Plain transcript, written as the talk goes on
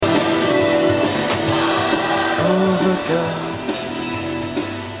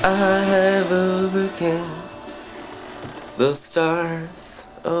I have overcome the stars.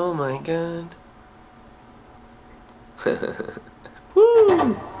 Oh my God.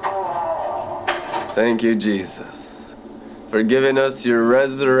 Woo! Thank you, Jesus, for giving us your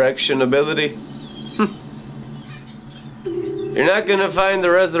resurrection ability. You're not going to find the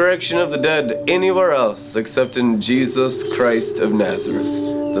resurrection of the dead anywhere else except in Jesus Christ of Nazareth,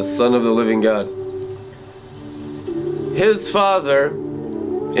 the Son of the living God. His Father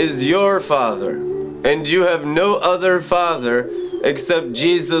is your Father, and you have no other Father except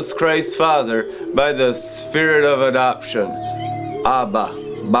Jesus Christ's Father by the Spirit of adoption. Abba,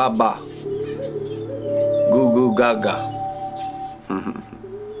 Baba, Goo Goo Gaga.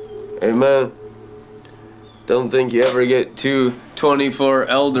 Amen. Don't think you ever get too 24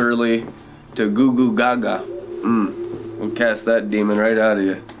 elderly to goo goo gaga. We'll cast that demon right out of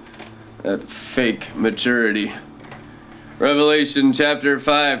you. That fake maturity. Revelation chapter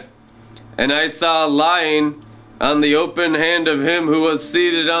 5. And I saw lying on the open hand of him who was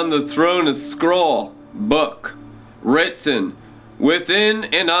seated on the throne a scroll, book, written, within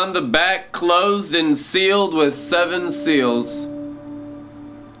and on the back closed and sealed with 7 seals.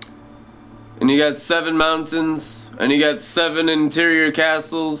 And you got 7 mountains, and you got 7 interior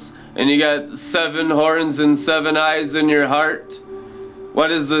castles, and you got 7 horns and 7 eyes in your heart.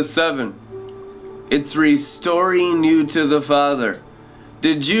 What is the 7? It's restoring you to the Father.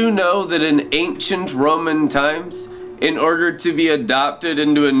 Did you know that in ancient Roman times, in order to be adopted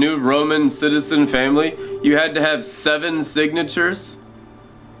into a new Roman citizen family, you had to have 7 signatures?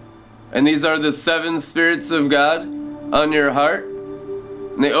 And these are the 7 spirits of God on your heart.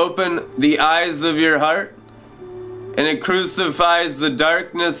 And they open the eyes of your heart, and it crucifies the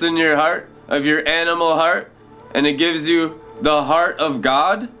darkness in your heart, of your animal heart, and it gives you the heart of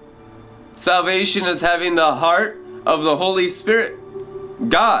God. Salvation is having the heart of the Holy Spirit,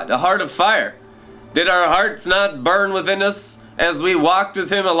 God, a heart of fire. Did our hearts not burn within us as we walked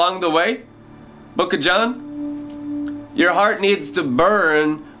with Him along the way? Book of John. Your heart needs to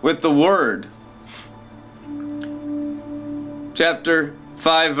burn with the Word. Chapter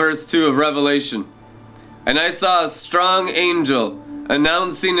 5 verse 2 of Revelation. And I saw a strong angel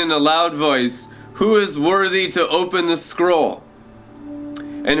announcing in a loud voice, who is worthy to open the scroll,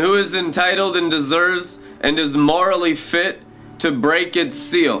 and who is entitled and deserves and is morally fit to break its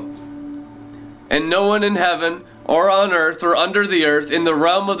seal. And no one in heaven or on earth or under the earth in the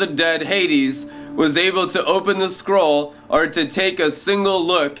realm of the dead, Hades, was able to open the scroll or to take a single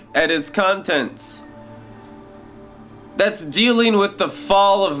look at its contents. That's dealing with the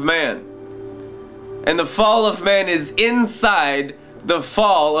fall of man. And the fall of man is inside the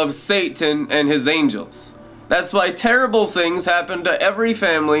fall of Satan and his angels. That's why terrible things happen to every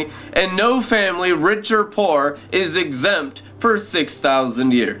family, and no family, rich or poor, is exempt for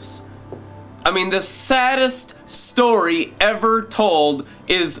 6,000 years. I mean, the saddest story ever told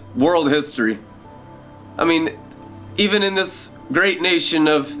is world history. I mean, even in this great nation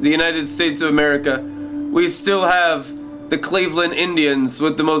of the United States of America, we still have the Cleveland Indians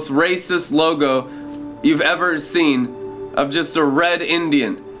with the most racist logo you've ever seen, of just a red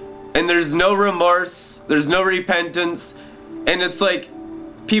Indian. And there's no remorse, there's no repentance, and it's like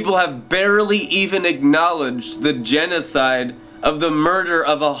people have barely even acknowledged the genocide of the murder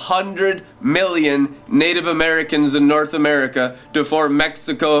of 100 million Native Americans in North America to form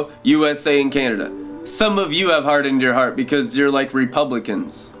Mexico, USA, and Canada. Some of you have hardened your heart because you're like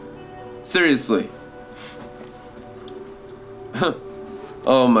Republicans. Seriously.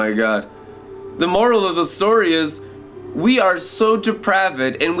 Oh my God. The moral of the story is we are so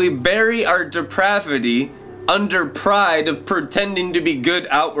depraved, and we bury our depravity under pride of pretending to be good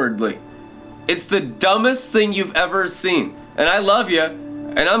outwardly. It's the dumbest thing you've ever seen. And I love you,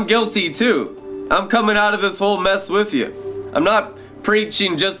 and I'm guilty too. I'm coming out of this whole mess with you. I'm not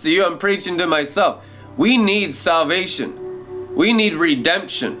preaching just to you, I'm preaching to myself. We need salvation. We need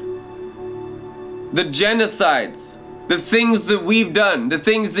redemption. The genocides, the things that we've done, the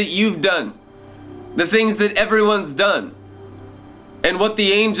things that you've done, the things that everyone's done, and what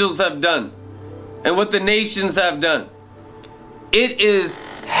the angels have done, and what the nations have done. It is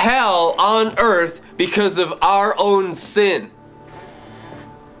hell on earth because of our own sin.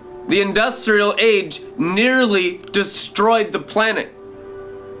 The industrial age nearly destroyed the planet.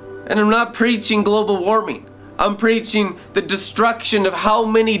 And I'm not preaching global warming. I'm preaching the destruction of how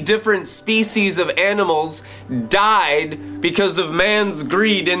many different species of animals died because of man's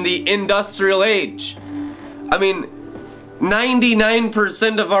greed in the industrial age. I mean,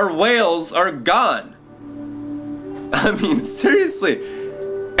 99% of our whales are gone. I mean, seriously.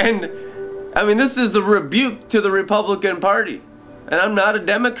 And, I mean, this is a rebuke to the Republican Party. And I'm not a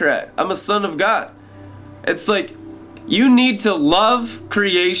Democrat. I'm a son of God. It's like, you need to love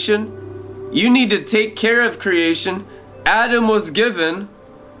creation. You need to take care of creation. Adam was given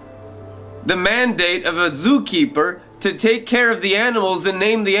the mandate of a zookeeper to take care of the animals and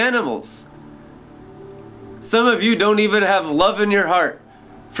name the animals. Some of you don't even have love in your heart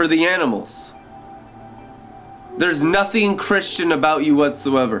for the animals. There's nothing Christian about you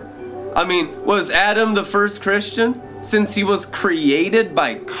whatsoever. I mean, was Adam the first Christian? Since he was created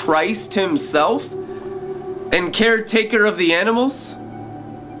by Christ himself and caretaker of the animals?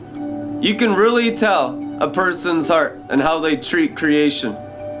 You can really tell a person's heart and how they treat creation.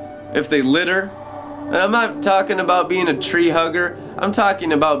 If they litter, and I'm not talking about being a tree hugger, I'm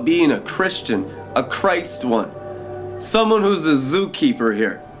talking about being a Christian, a Christ one. Someone who's a zookeeper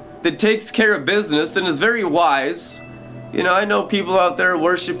here, that takes care of business and is very wise. You know, I know people out there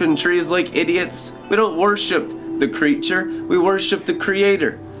worshiping trees like idiots. We don't worship the creature, we worship the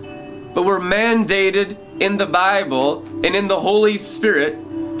Creator. But we're mandated in the Bible and in the Holy Spirit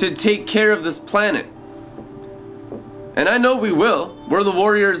to take care of this planet. And I know we will. We're the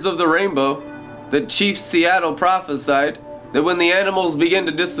warriors of the rainbow that Chief Seattle prophesied, that when the animals begin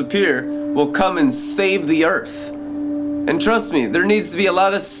to disappear, we'll come and save the earth. And trust me, there needs to be a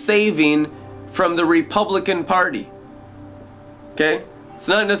lot of saving from the Republican Party. Okay? It's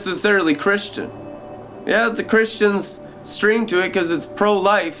not necessarily Christian. Yeah, the Christians stream to it because it's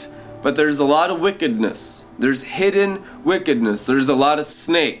pro-life, but there's a lot of wickedness. There's hidden wickedness. There's a lot of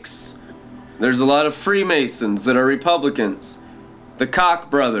snakes. There's a lot of Freemasons that are Republicans. The Koch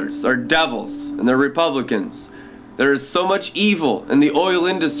brothers are devils and they're Republicans. There is so much evil in the oil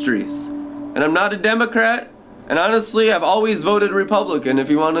industries. And I'm not a Democrat. And honestly, I've always voted Republican, if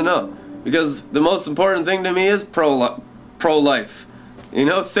you want to know. Because the most important thing to me is pro-life. You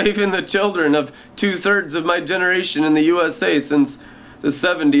know, saving the children of 2/3 of my generation in the USA since the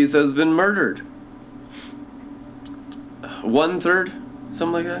 70s has been murdered. 1/3,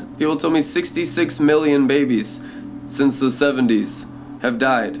 something like that. People told me 66 million babies since the 70s have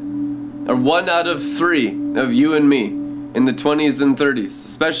died. Or 1 out of 3 of you and me in the 20s and 30s.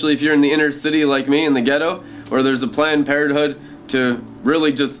 Especially if you're in the inner city like me, in the ghetto, where there's a Planned Parenthood to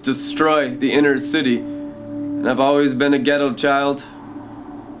really just destroy the inner city. And I've always been a ghetto child.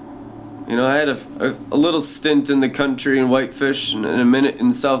 You know, I had a little stint in the country in Whitefish and a minute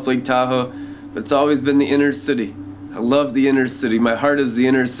in South Lake Tahoe, but it's always been the inner city. I love the inner city. My heart is the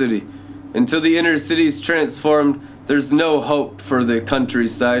inner city. Until the inner city's transformed, there's no hope for the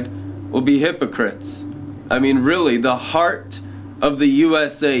countryside. We'll be hypocrites. I mean, really, the heart of the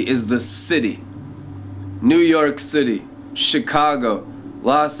USA is the city. New York City, Chicago,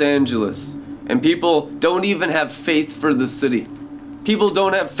 Los Angeles, and people don't even have faith for the city. People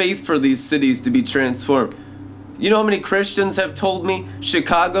don't have faith for these cities to be transformed. You know how many Christians have told me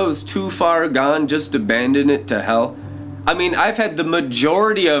Chicago is too far gone, just abandon it to hell? I mean, I've had the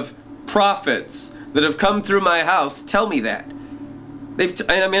majority of prophets that have come through my house tell me that.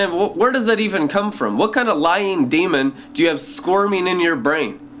 Where does that even come from? What kind of lying demon do you have squirming in your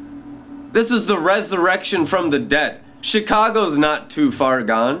brain? This is the resurrection from the dead. Chicago's not too far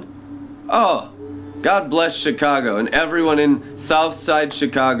gone. Oh, God bless Chicago and everyone in Southside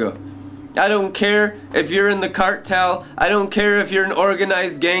Chicago. I don't care if you're in the cartel. I don't care if you're in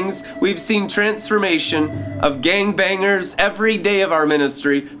organized gangs. We've seen transformation of gangbangers every day of our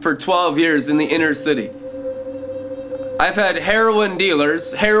ministry for 12 years in the inner city. I've had heroin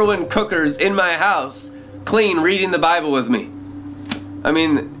dealers, heroin cookers in my house clean reading the Bible with me. I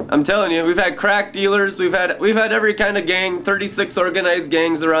mean, I'm telling you, we've had crack dealers, we've had every kind of gang, 36 organized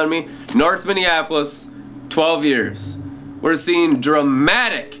gangs around me. North Minneapolis, 12 years. We're seeing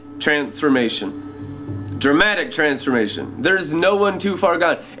dramatic transformation. Dramatic transformation. There's no one too far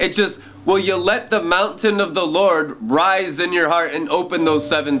gone. It's just, will you let the mountain of the Lord rise in your heart and open those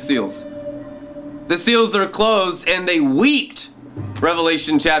 7 seals? The seals are closed and they wept,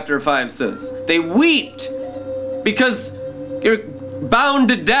 Revelation chapter 5 says. They wept because you're bound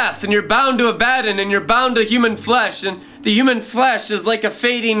to death and you're bound to Abaddon and you're bound to human flesh, and the human flesh is like a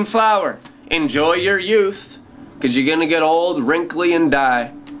fading flower. Enjoy your youth because you're gonna get old, wrinkly, and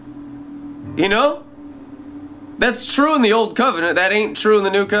die. You know? That's true in the old covenant. That ain't true in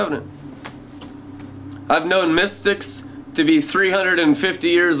the new covenant. I've known mystics to be 350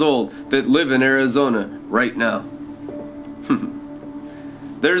 years old that live in Arizona right now.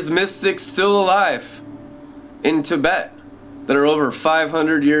 There's mystics still alive in Tibet that are over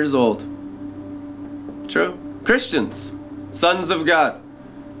 500 years old. True. Christians, sons of God,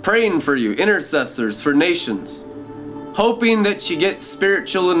 praying for you, intercessors for nations, hoping that you get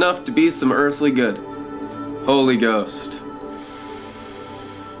spiritual enough to be some earthly good. Holy Ghost.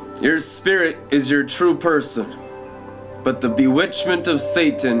 Your spirit is your true person. But the bewitchment of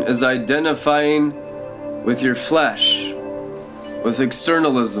Satan is identifying with your flesh, with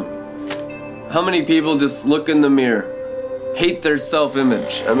externalism. How many people just look in the mirror, hate their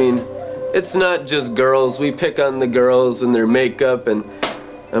self-image? I mean, it's not just girls. We pick on the girls and their makeup, and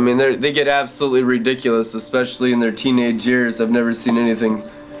I mean, they get absolutely ridiculous, especially in their teenage years. I've never seen anything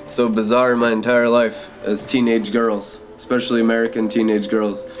so bizarre in my entire life as teenage girls, especially American teenage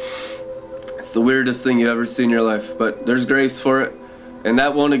girls. It's the weirdest thing you ever see in your life, but there's grace for it, and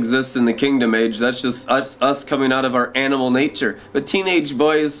that won't exist in the kingdom age. That's just us coming out of our animal nature. But teenage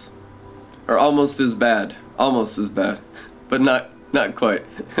boys are almost as bad, but not quite.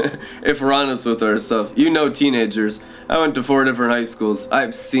 If we're honest with ourselves, you know, teenagers. I went to 4 different high schools.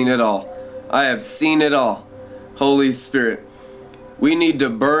 I've seen it all. I have seen it all. Holy Spirit. We need to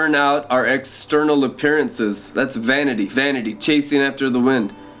burn out our external appearances. That's vanity, chasing after the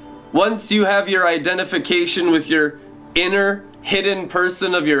wind. Once you have your identification with your inner hidden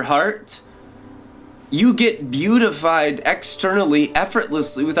person of your heart, you get beautified externally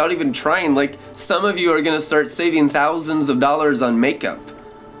effortlessly without even trying. Like, some of you are going to start saving thousands of dollars on makeup.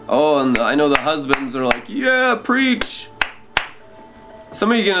 Oh, and I know the husbands are like, yeah, preach. Some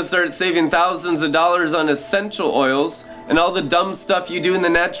of you are going to start saving thousands of dollars on essential oils and all the dumb stuff you do in the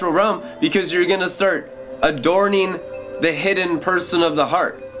natural realm because you're going to start adorning the hidden person of the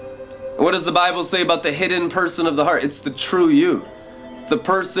heart. And what does the Bible say about the hidden person of the heart? It's the true you. The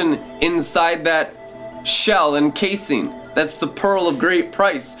person inside that shell and casing. That's the pearl of great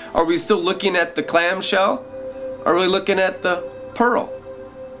price. Are we still looking at the clam shell? Are we looking at the pearl?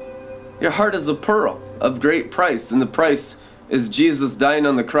 Your heart is a pearl of great price, and the price is Jesus dying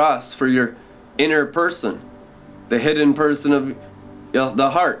on the cross for your inner person, the hidden person of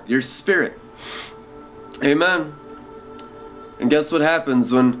the heart, your spirit. Amen. And guess what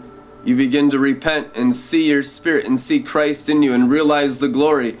happens when you begin to repent and see your spirit and see Christ in you and realize the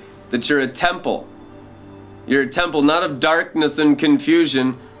glory that you're a temple. You're a temple not of darkness and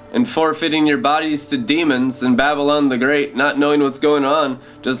confusion and forfeiting your bodies to demons and Babylon the Great, not knowing what's going on,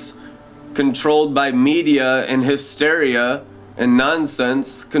 just controlled by media and hysteria and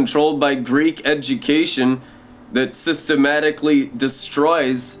nonsense, controlled by Greek education that systematically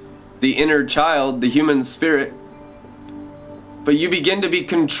destroys the inner child, the human spirit. But you begin to be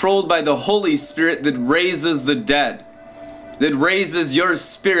controlled by the Holy Spirit that raises the dead, that raises your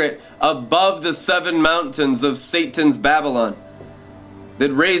spirit above the 7 mountains of Satan's Babylon,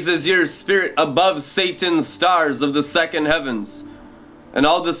 that raises your spirit above Satan's stars of the second heavens and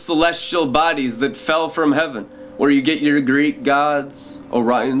all the celestial bodies that fell from heaven, where you get your Greek gods,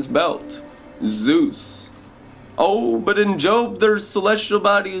 Orion's belt, Zeus. Oh, but in Job there's celestial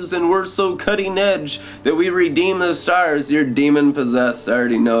bodies and we're so cutting edge that we redeem the stars. You're demon possessed, I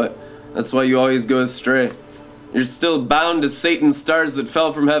already know it. That's why you always go astray. You're still bound to Satan's stars that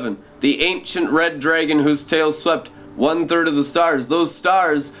fell from heaven. The ancient red dragon whose tail swept 1/3 of the stars. Those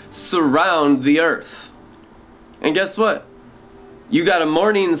stars surround the earth. And guess what? You got a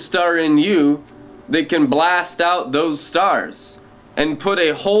morning star in you that can blast out those stars and put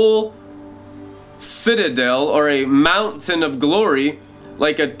a whole citadel or a mountain of glory,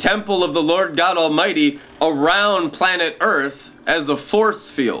 like a temple of the Lord God Almighty, around planet Earth as a force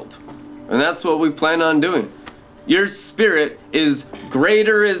field. And that's what we plan on doing. Your spirit is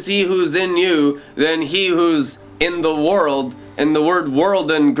greater is he who's in you than he who's in the world. And the word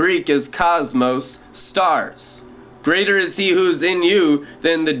world in Greek is cosmos, stars. Greater is he who's in you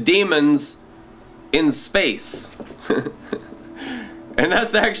than the demons in space. And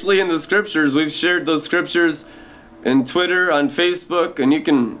that's actually in the scriptures. We've shared those scriptures in Twitter, on Facebook, and you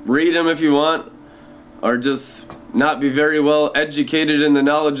can read them if you want, or just not be very well educated in the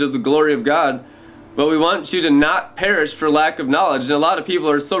knowledge of the glory of God. But we want you to not perish for lack of knowledge. And a lot of people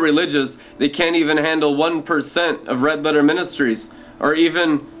are so religious, they can't even handle 1% of Red Letter Ministries, or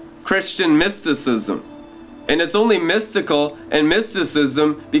even Christian mysticism. And it's only mystical and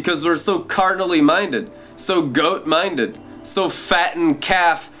mysticism because we're so carnally minded, so goat minded, so fattened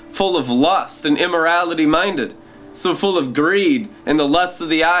calf full of lust and immorality minded, so full of greed and the lust of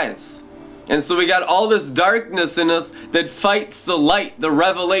the eyes. And so we got all this darkness in us that fights the light, the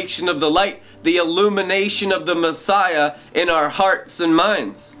revelation of the light, the illumination of the Messiah in our hearts and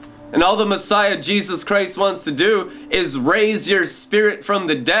minds. And all the Messiah Jesus Christ wants to do is raise your spirit from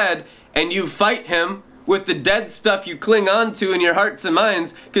the dead, and you fight him with the dead stuff you cling on to in your hearts and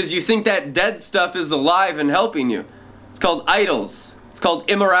minds because you think that dead stuff is alive and helping you. It's called idols. It's called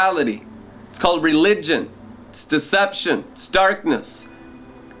immorality. It's called religion. It's deception. It's darkness.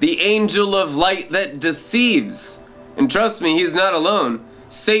 The angel of light that deceives. And trust me, he's not alone.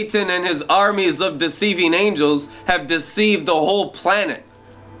 Satan and his armies of deceiving angels have deceived the whole planet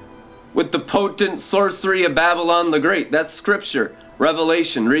with the potent sorcery of Babylon the Great. That's scripture,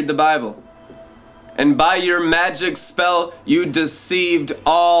 Revelation, read the Bible. And by your magic spell, you deceived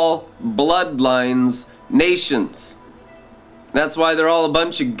all bloodlines, nations. That's why they're all a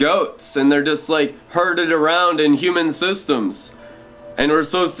bunch of goats and they're just like herded around in human systems. And we're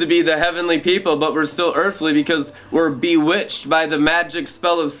supposed to be the heavenly people, but we're still earthly because we're bewitched by the magic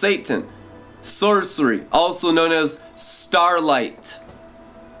spell of Satan. Sorcery, also known as starlight.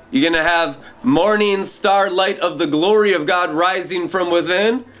 You're going to have morning starlight of the glory of God rising from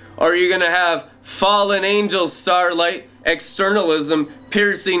within, or you're going to have fallen angel starlight, externalism,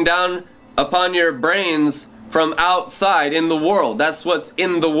 piercing down upon your brains from outside in the world. That's what's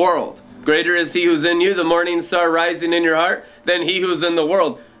in the world. Greater is he who's in you, the morning star rising in your heart, than he who's in the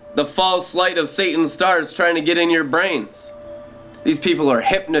world. The false light of Satan's stars trying to get in your brains. These people are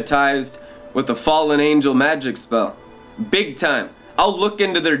hypnotized with the fallen angel magic spell. Big time. I'll look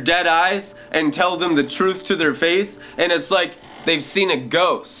into their dead eyes and tell them the truth to their face, and it's like they've seen a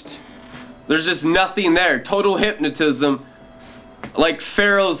ghost. There's just nothing there. Total hypnotism. Like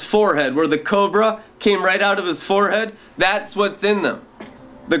Pharaoh's forehead, where the cobra came right out of his forehead. That's what's in them.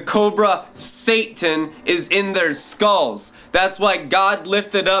 The cobra, Satan, is in their skulls. That's why God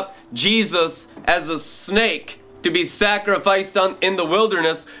lifted up Jesus as a snake to be sacrificed in the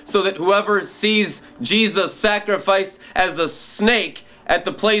wilderness, so that whoever sees Jesus sacrificed as a snake at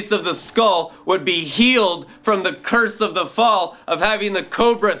the place of the skull would be healed from the curse of the fall of having the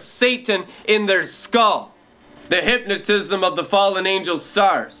cobra, Satan, in their skull. The hypnotism of the fallen angel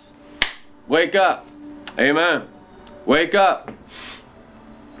stars. Wake up. Amen. Wake up.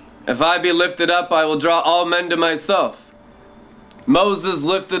 If I be lifted up, I will draw all men to myself. Moses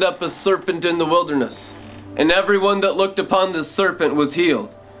lifted up a serpent in the wilderness, and everyone that looked upon the serpent was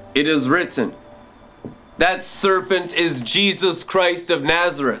healed. It is written. That serpent is Jesus Christ of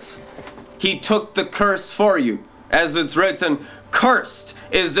Nazareth. He took the curse for you. As it's written, cursed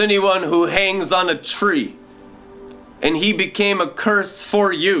is anyone who hangs on a tree. And he became a curse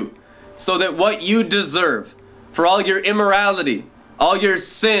for you, so that what you deserve, for all your immorality, all your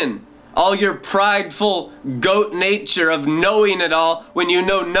sin, all your prideful goat nature of knowing it all when you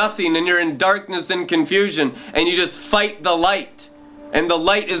know nothing and you're in darkness and confusion and you just fight the light. And the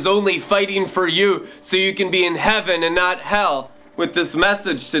light is only fighting for you so you can be in heaven and not hell with this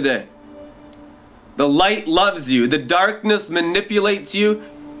message today. The light loves you. The darkness manipulates you,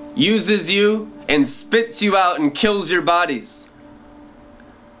 uses you, and spits you out and kills your bodies.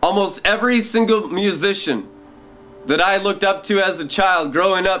 Almost every single musician that I looked up to as a child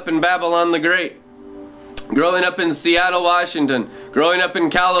growing up in Babylon the Great, growing up in Seattle, Washington, growing up in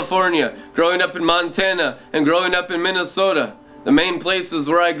California, growing up in Montana, and growing up in Minnesota, the main places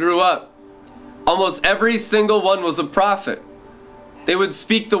where I grew up, almost every single one was a prophet. They would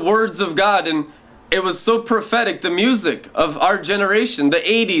speak the words of God, and it was so prophetic, the music of our generation, the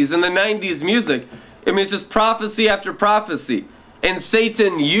 80s and the 90s music. I mean, it's just prophecy after prophecy. And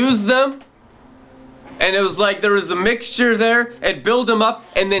Satan used them. And it was like there was a mixture there. It built them up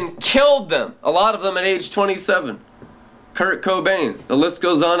and then killed them. A lot of them at age 27. Kurt Cobain. The list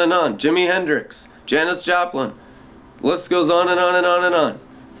goes on and on. Jimi Hendrix. Janis Joplin. The list goes on and on and on and on.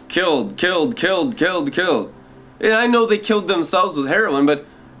 Killed. And I know they killed themselves with heroin, but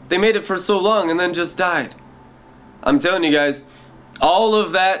they made it for so long and then just died. I'm telling you guys, all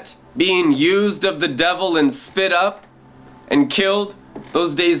of that being used of the devil and spit up and killed,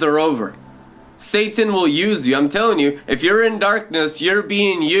 those days are over. Satan will use you. I'm telling you, if you're in darkness, you're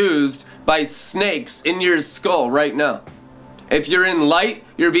being used by snakes in your skull right now. If you're in light,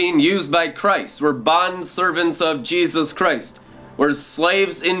 you're being used by Christ. We're bond servants of Jesus Christ. We're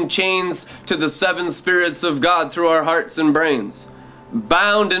slaves in chains to the seven spirits of God through our hearts and brains.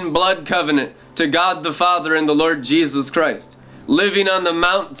 Bound in blood covenant to God the Father and the Lord Jesus Christ. Living on the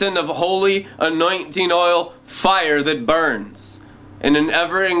mountain of holy anointing oil, fire that burns. In an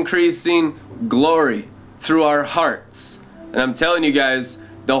ever-increasing glory through our hearts. And I'm telling you guys,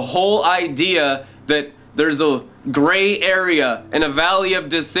 the whole idea that there's a gray area and a valley of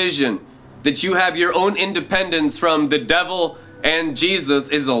decision, that you have your own independence from the devil and Jesus,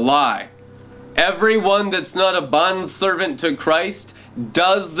 is a lie. Everyone that's not a bondservant to Christ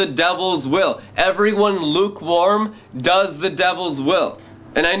does the devil's will. Everyone lukewarm does the devil's will.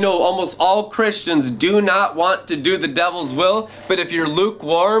 And I know almost all Christians do not want to do the devil's will, but if you're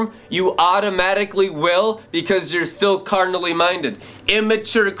lukewarm, you automatically will because you're still carnally minded.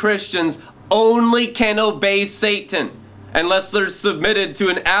 Immature Christians only can obey Satan unless they're submitted to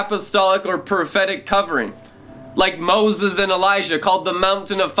an apostolic or prophetic covering. like Moses and Elijah, called the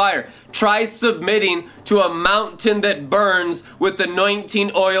mountain of fire. Try submitting to a mountain that burns with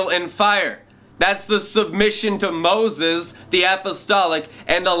anointing oil and fire. That's the submission to Moses, the apostolic,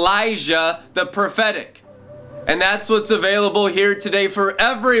 and Elijah, the prophetic. And that's what's available here today for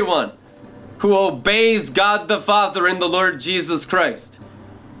everyone who obeys God the Father and the Lord Jesus Christ.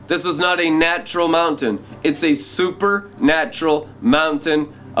 This is not a natural mountain. It's a supernatural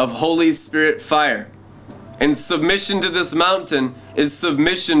mountain of Holy Spirit fire. And submission to this mountain is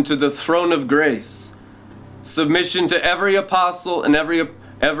submission to the throne of grace. Submission to every apostle and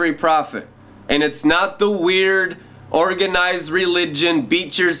every prophet. And it's not the weird, organized religion,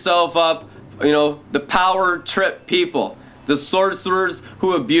 beat yourself up, the power trip people. The sorcerers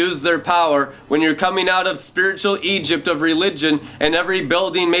who abuse their power when you're coming out of spiritual Egypt of religion and every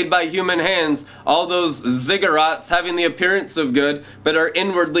building made by human hands, all those ziggurats having the appearance of good but are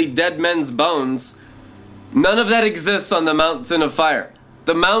inwardly dead men's bones. None of that exists on the mountain of fire.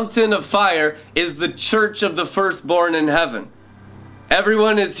 The mountain of fire is the church of the firstborn in heaven.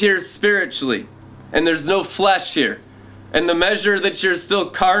 Everyone is here spiritually, and there's no flesh here. And the measure that you're still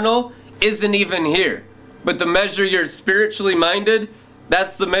carnal isn't even here. But the measure you're spiritually minded,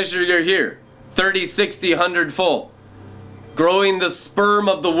 that's the measure you're here. 30, 60, 100-fold. Growing the sperm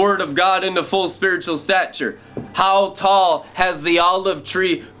of the Word of God into full spiritual stature. How tall has the olive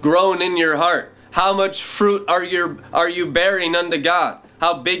tree grown in your heart? How much fruit are you bearing unto God?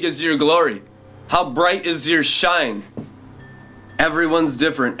 How big is your glory? How bright is your shine? Everyone's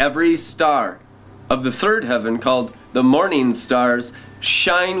different. Every star of the third heaven, called the morning stars,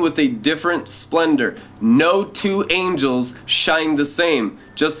 shine with a different splendor. No two angels shine the same,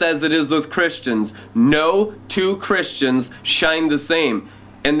 just as it is with Christians. No two Christians shine the same.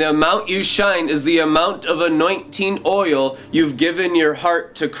 And the amount you shine is the amount of anointing oil you've given your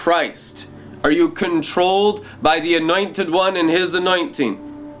heart to Christ. Are you controlled by the Anointed One and His anointing?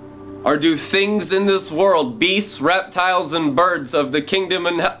 Or do things in this world, beasts, reptiles, and birds of the kingdom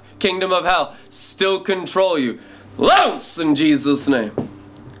of hell, still control you? Loose in Jesus' name.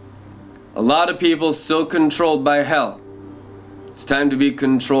 A lot of people still controlled by hell. It's time to be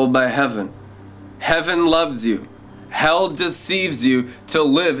controlled by heaven. Heaven loves you. Hell deceives you to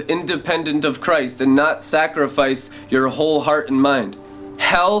live independent of Christ and not sacrifice your whole heart and mind.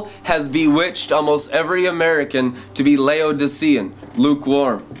 Hell has bewitched almost every American to be Laodicean,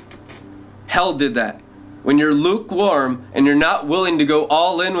 lukewarm. Hell did that. When you're lukewarm and you're not willing to go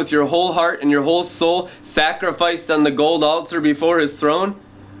all in with your whole heart and your whole soul sacrificed on the gold altar before His throne,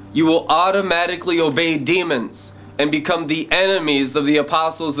 you will automatically obey demons and become the enemies of the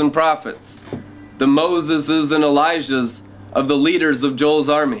apostles and prophets, the Moseses and Elijahs of the leaders of Joel's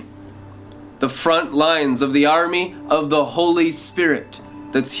army, the front lines of the army of the Holy Spirit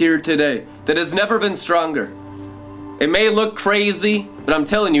that's here today, that has never been stronger. It may look crazy, but I'm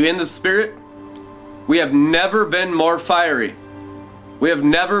telling you, in the Spirit, we have never been more fiery. We have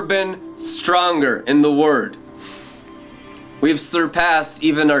never been stronger in the Word. We've surpassed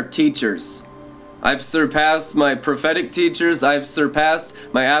even our teachers. I've surpassed my prophetic teachers. I've surpassed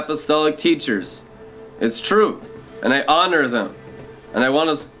my apostolic teachers. It's true, and I honor them. And I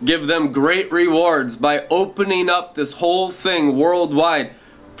want to give them great rewards by opening up this whole thing worldwide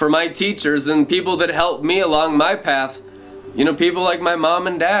for my teachers and people that helped me along my path. People like my mom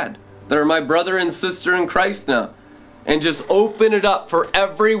and dad. They're my brother and sister in Christ now. And just open it up for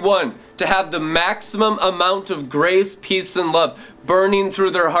everyone to have the maximum amount of grace, peace, and love burning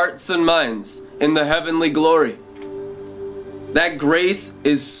through their hearts and minds in the heavenly glory. That grace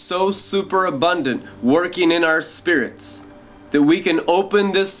is so super abundant working in our spirits that we can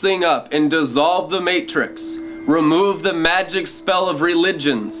open this thing up and dissolve the matrix. Remove the magic spell of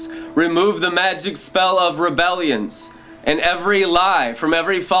religions. Remove the magic spell of rebellions. And every lie from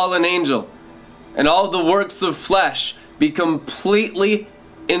every fallen angel. And all the works of flesh be completely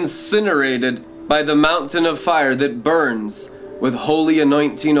incinerated by the mountain of fire that burns with holy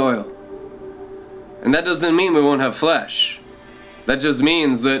anointing oil. And that doesn't mean we won't have flesh. That just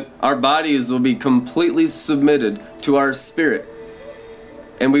means that our bodies will be completely submitted to our spirit.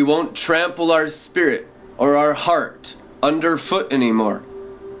 And we won't trample our spirit or our heart underfoot anymore.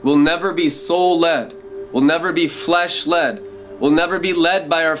 We'll never be soul-led. We'll never be flesh-led. We'll never be led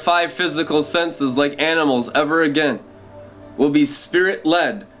by our 5 physical senses like animals ever again. We'll be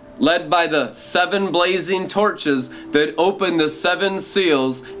spirit-led, led by the 7 blazing torches that open the 7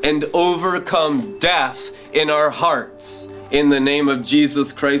 seals and overcome death in our hearts. In the name of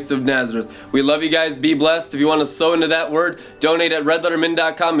Jesus Christ of Nazareth. We love you guys. Be blessed. If you want to sow into that word, donate at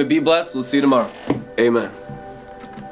redlettermin.com and be blessed. We'll see you tomorrow. Amen.